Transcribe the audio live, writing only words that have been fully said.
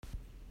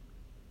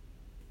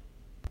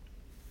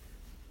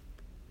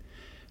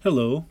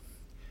Hello,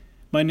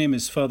 my name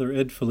is Father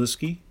Ed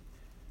Feliski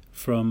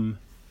from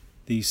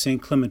the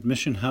St. Clement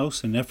Mission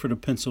House in Ephrata,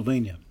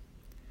 Pennsylvania.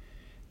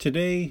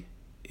 Today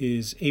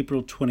is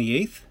April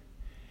 28th,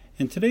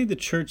 and today the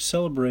church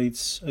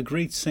celebrates a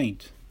great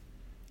saint,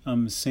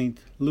 St.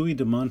 Louis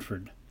de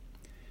Montfort.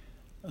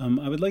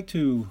 I would like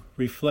to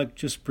reflect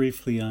just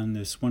briefly on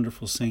this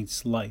wonderful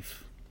saint's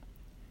life.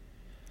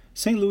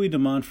 St. Louis de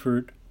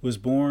Montfort was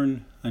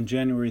born on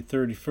January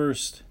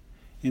 31st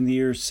in the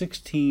year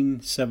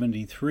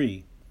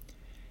 1673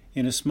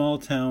 in a small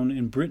town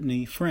in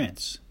Brittany,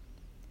 France.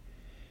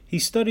 He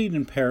studied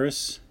in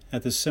Paris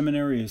at the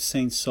seminary of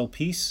Saint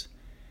Sulpice,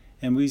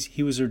 and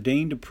he was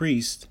ordained a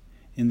priest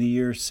in the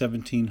year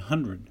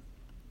 1700.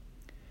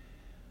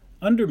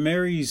 Under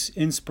Mary's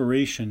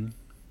inspiration,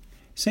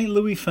 St.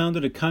 Louis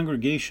founded a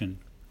congregation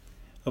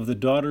of the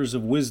Daughters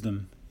of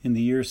Wisdom in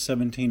the year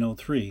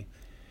 1703.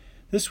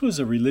 This was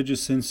a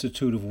religious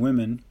institute of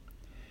women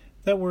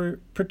that were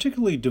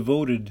particularly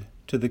devoted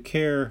to the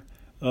care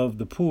of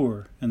the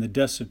poor and the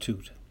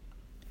destitute.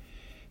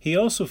 He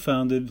also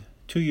founded,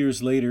 2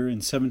 years later in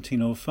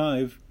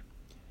 1705,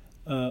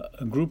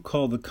 a group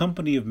called the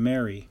Company of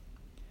Mary,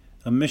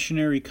 a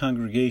missionary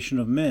congregation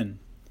of men,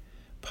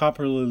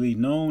 popularly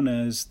known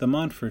as the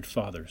Montfort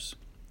Fathers.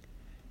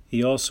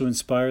 He also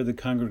inspired the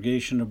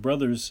Congregation of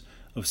Brothers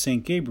of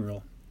St.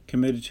 Gabriel,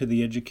 committed to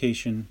the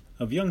education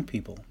of young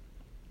people.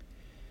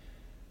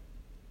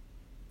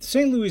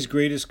 St. Louis'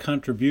 greatest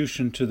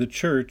contribution to the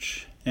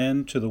church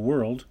and to the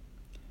world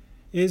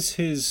is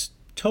his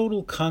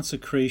total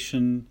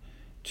consecration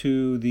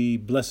to the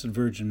Blessed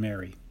Virgin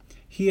Mary.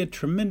 He had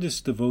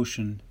tremendous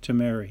devotion to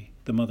Mary,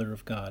 the Mother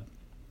of God.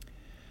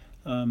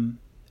 And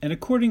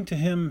according to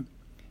him,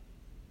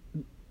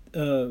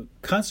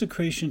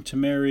 consecration to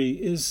Mary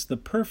is the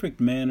perfect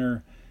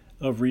manner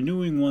of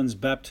renewing one's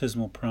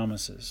baptismal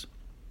promises.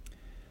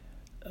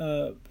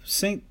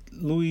 St.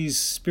 Louis'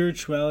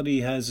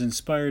 spirituality has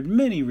inspired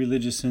many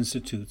religious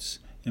institutes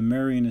and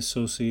Marian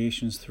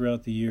associations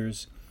throughout the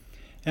years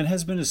and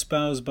has been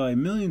espoused by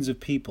millions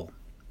of people.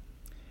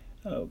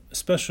 A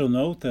special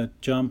note that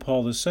John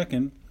Paul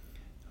II,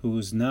 who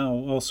is now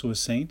also a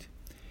saint,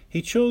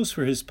 he chose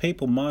for his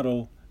papal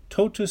motto,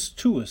 Totus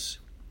Tuus.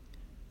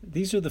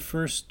 These are the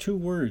first two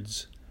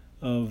words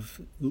of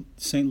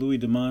St. Louis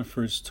de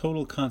Montfort's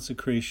total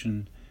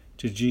consecration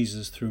to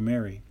Jesus through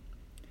Mary.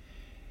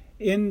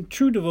 In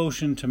true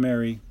devotion to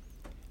Mary,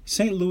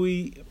 St.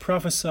 Louis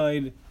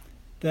prophesied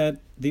that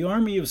the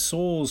army of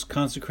souls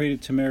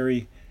consecrated to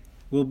Mary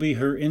will be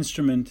her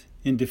instrument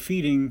in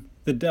defeating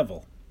the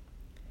devil.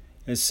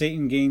 As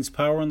Satan gains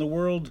power in the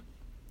world,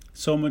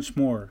 so much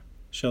more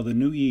shall the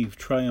new Eve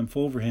triumph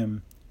over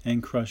him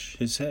and crush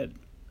his head.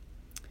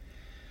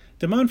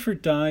 De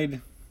Montfort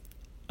died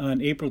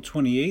on April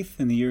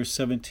 28th in the year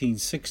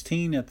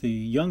 1716 at the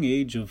young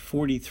age of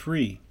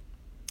 43.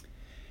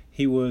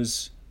 He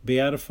was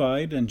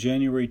beatified on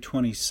January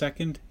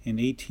 22nd in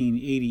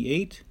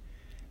 1888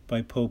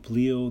 by Pope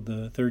Leo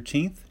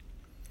XIII,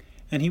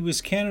 and he was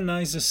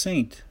canonized a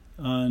saint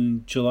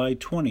on July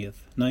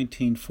 20th,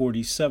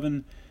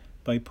 1947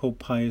 by Pope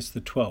Pius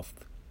XII.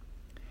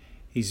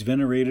 He's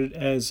venerated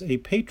as a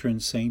patron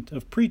saint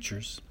of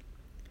preachers,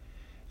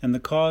 and the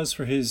cause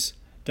for his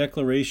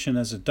declaration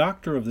as a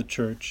doctor of the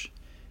Church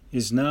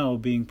is now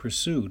being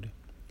pursued.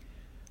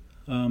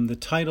 The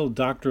title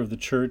Doctor of the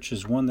Church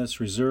is one that's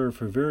reserved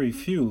for very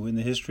few in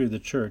the history of the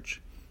Church.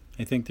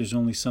 I think there's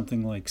only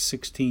something like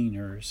 16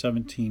 or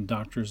 17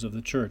 doctors of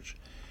the Church.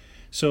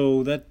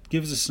 So that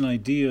gives us an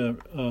idea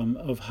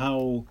of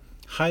how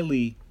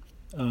highly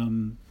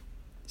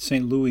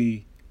St.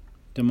 Louis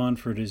de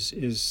Montfort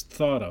is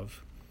thought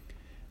of,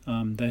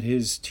 that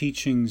his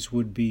teachings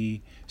would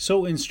be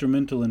so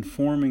instrumental in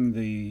forming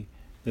the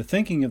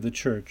thinking of the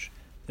Church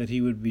that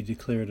he would be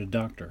declared a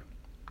doctor.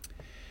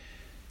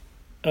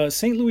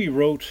 St. Louis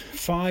wrote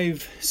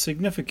 5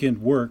 significant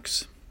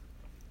works,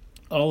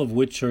 all of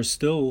which are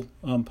still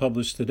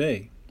published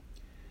today.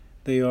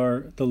 They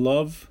are The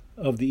Love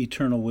of the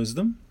Eternal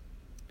Wisdom.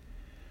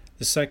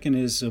 The second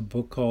is a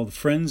book called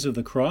Friends of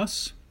the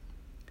Cross.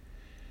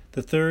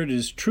 The third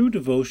is True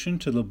Devotion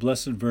to the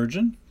Blessed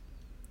Virgin.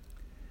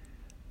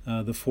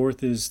 The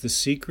fourth is The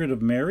Secret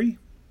of Mary.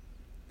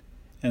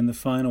 And the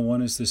final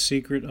one is The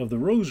Secret of the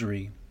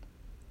Rosary.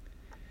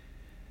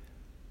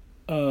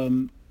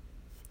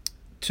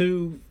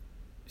 To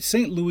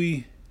St.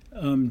 Louis,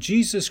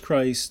 Jesus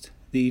Christ,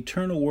 the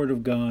eternal Word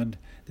of God,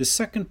 the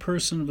second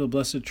person of the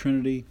Blessed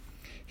Trinity,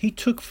 he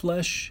took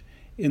flesh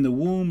in the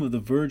womb of the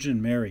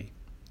Virgin Mary.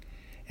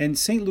 And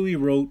St. Louis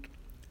wrote,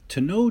 "To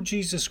know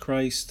Jesus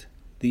Christ,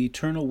 the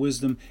eternal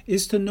wisdom,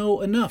 is to know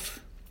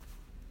enough.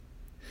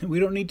 We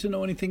don't need to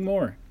know anything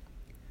more.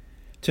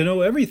 To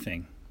know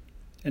everything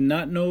and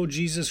not know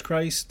Jesus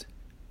Christ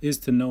is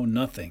to know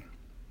nothing."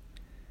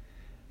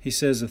 He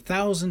says,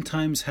 1,000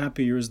 times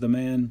happier is the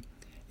man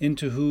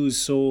into whose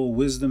soul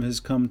wisdom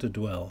has come to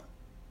dwell.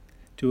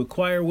 To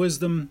acquire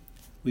wisdom,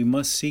 we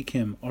must seek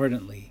him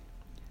ardently.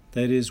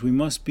 That is, we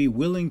must be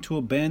willing to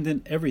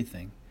abandon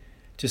everything,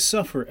 to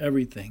suffer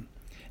everything,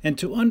 and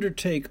to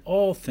undertake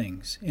all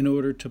things in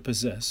order to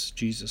possess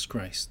Jesus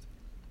Christ.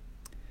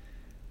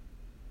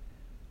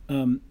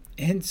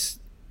 Hence,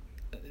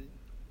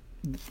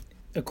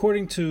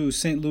 according to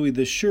St. Louis,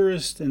 the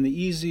surest and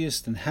the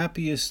easiest and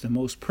happiest and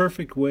most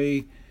perfect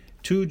way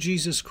to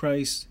Jesus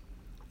Christ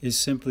is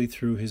simply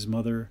through his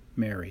mother,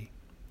 Mary.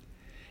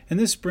 And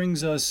this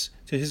brings us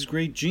to his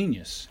great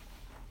genius.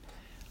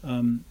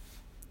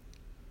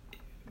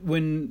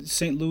 When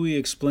St. Louis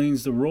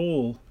explains the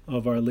role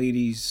of Our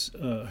Lady's,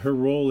 her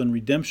role in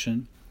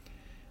redemption,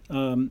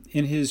 in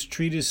his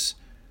treatise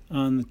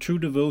on the true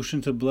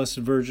devotion to the Blessed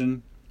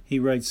Virgin, he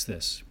writes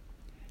this.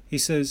 He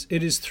says,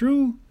 "It is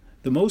through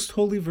the Most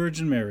Holy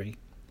Virgin Mary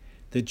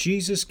that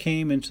Jesus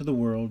came into the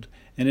world,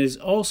 and it is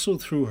also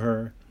through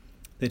her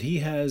that he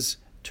has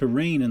to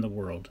reign in the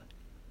world.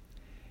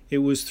 It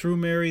was through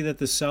Mary that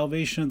the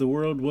salvation of the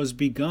world was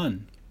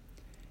begun,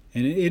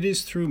 and it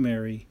is through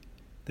Mary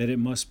that it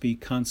must be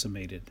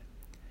consummated.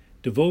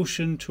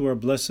 Devotion to our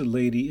Blessed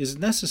Lady is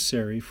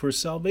necessary for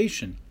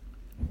salvation.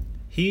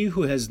 He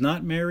who has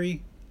not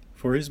Mary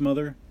for his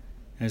mother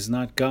has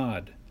not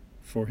God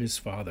for his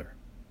Father."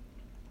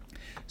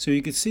 So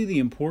you can see the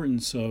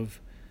importance of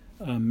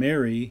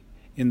Mary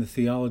in the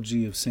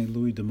theology of St.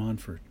 Louis de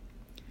Montfort.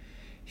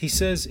 He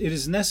says, "It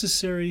is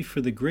necessary for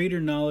the greater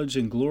knowledge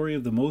and glory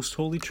of the Most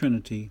Holy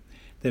Trinity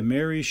that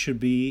Mary should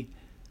be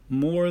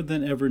more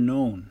than ever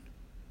known.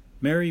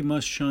 Mary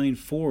must shine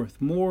forth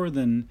more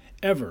than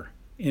ever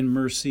in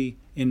mercy,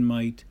 in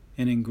might,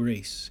 and in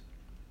grace."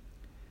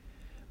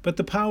 But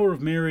the power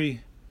of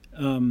Mary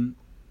to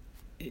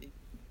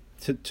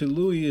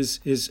Louis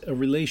is a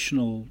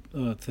relational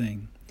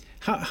thing.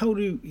 How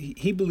do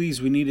he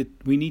believes we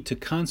need to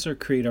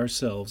consecrate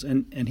ourselves,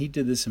 and he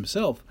did this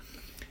himself,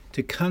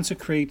 to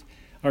consecrate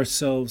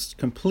ourselves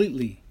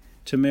completely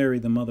to Mary,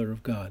 the Mother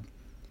of God.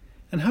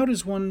 And how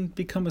does one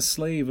become a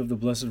slave of the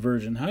Blessed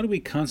Virgin? How do we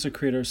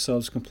consecrate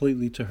ourselves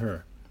completely to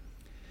her?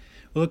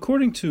 Well,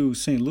 according to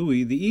St.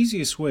 Louis, the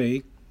easiest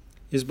way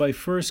is by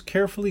first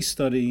carefully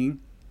studying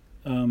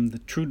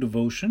the true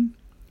devotion,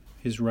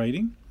 his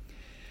writing,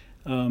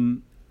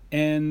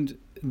 and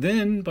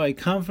then by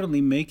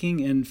confidently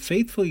making and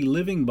faithfully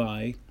living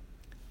by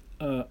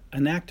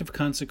an act of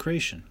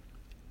consecration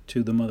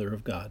to the Mother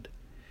of God.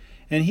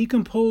 And he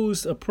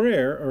composed a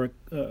prayer, or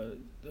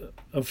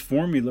a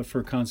formula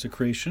for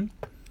consecration,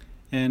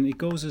 and it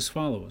goes as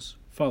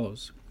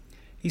follows.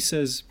 He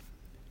says,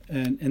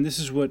 and this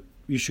is what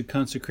you should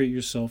consecrate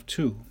yourself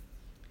to.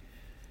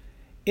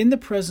 "In the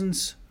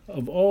presence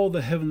of all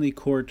the heavenly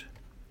court,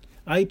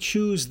 I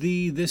choose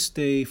thee this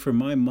day for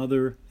my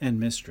mother and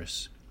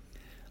mistress.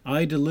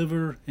 I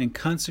deliver and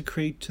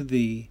consecrate to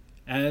thee,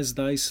 as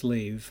thy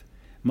slave,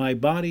 my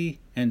body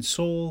and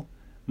soul,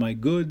 my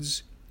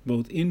goods,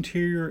 both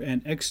interior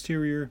and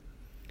exterior,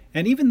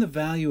 and even the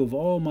value of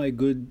all my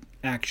good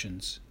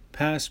actions,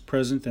 past,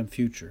 present, and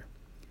future,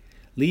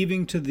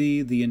 leaving to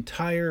thee the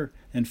entire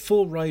and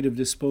full right of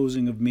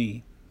disposing of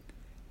me,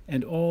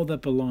 and all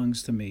that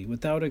belongs to me,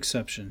 without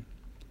exception,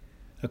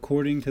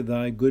 according to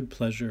thy good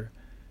pleasure,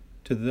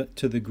 to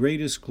the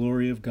greatest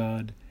glory of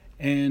God,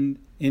 and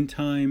in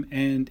time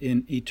and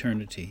in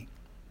eternity."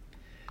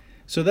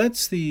 So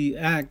that's the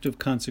act of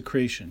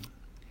consecration.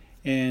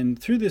 And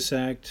through this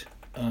act,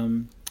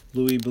 St.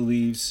 Louis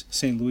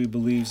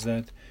believes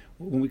that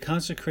when we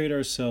consecrate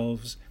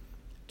ourselves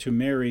to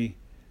Mary,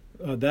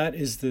 that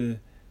is the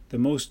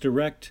most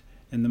direct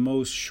and the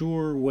most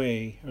sure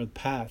way or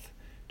path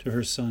to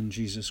her Son,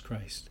 Jesus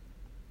Christ.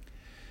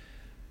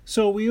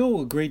 So we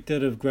owe a great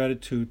debt of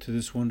gratitude to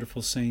this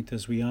wonderful saint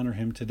as we honor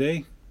him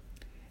today.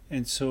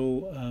 And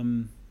so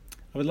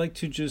I would like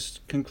to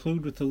just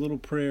conclude with a little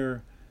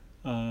prayer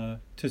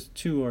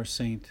to our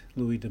Saint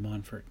Louis de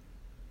Montfort.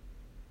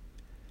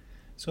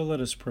 So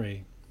let us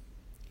pray.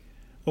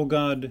 O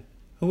God,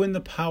 who in the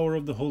power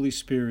of the Holy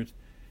Spirit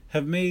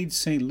have made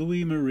St.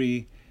 Louis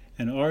Marie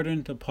an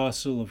ardent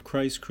apostle of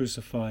Christ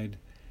crucified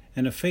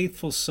and a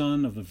faithful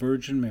son of the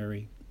Virgin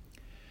Mary,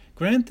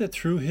 grant that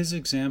through his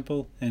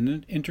example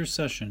and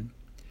intercession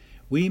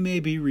we may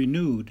be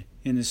renewed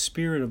in the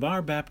spirit of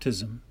our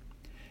baptism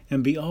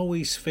and be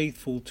always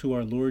faithful to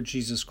our Lord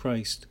Jesus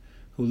Christ,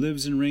 who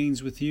lives and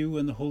reigns with you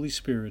and the Holy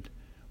Spirit,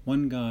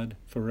 one God,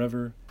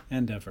 forever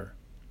and ever.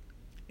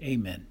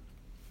 Amen.